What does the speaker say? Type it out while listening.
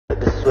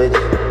switch.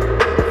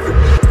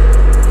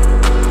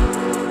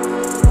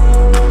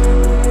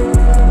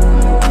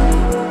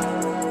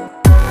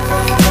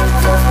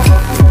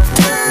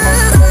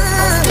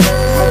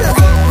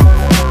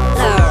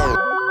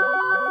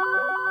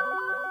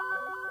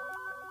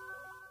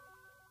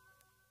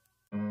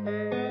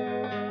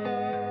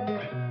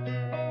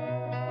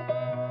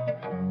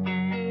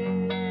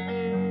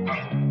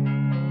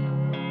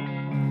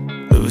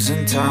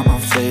 Losing time,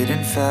 I'm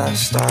fading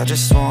fast. I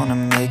just wanna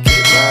make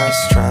it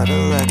last. Try to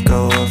let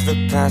go of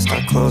the past.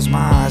 I close my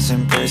eyes,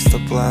 embrace the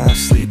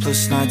blast.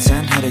 Sleepless nights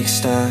and headaches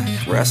stack.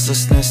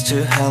 Restlessness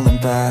to hell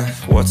and back.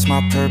 What's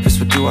my purpose?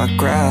 What do I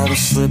grab? A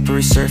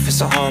slippery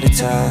surface, a heart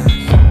attack.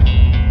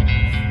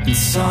 And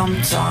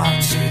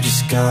sometimes you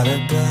just gotta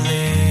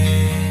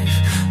believe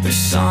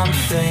there's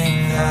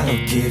something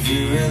that'll give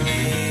you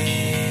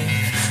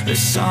relief. There's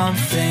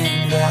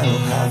something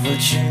that'll have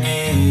what you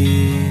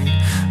need,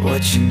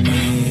 what you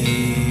need.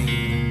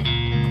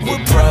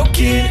 We're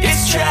broken,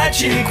 it's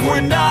tragic,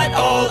 we're not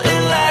all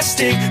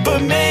elastic,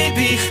 but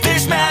maybe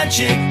there's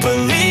magic.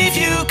 Believe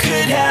you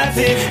could have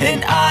it.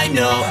 And I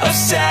know of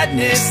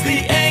sadness,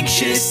 the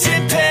anxious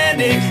and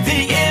panic,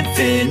 the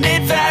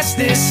infinite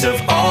vastness of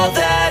all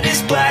that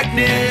is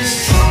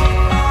blackness.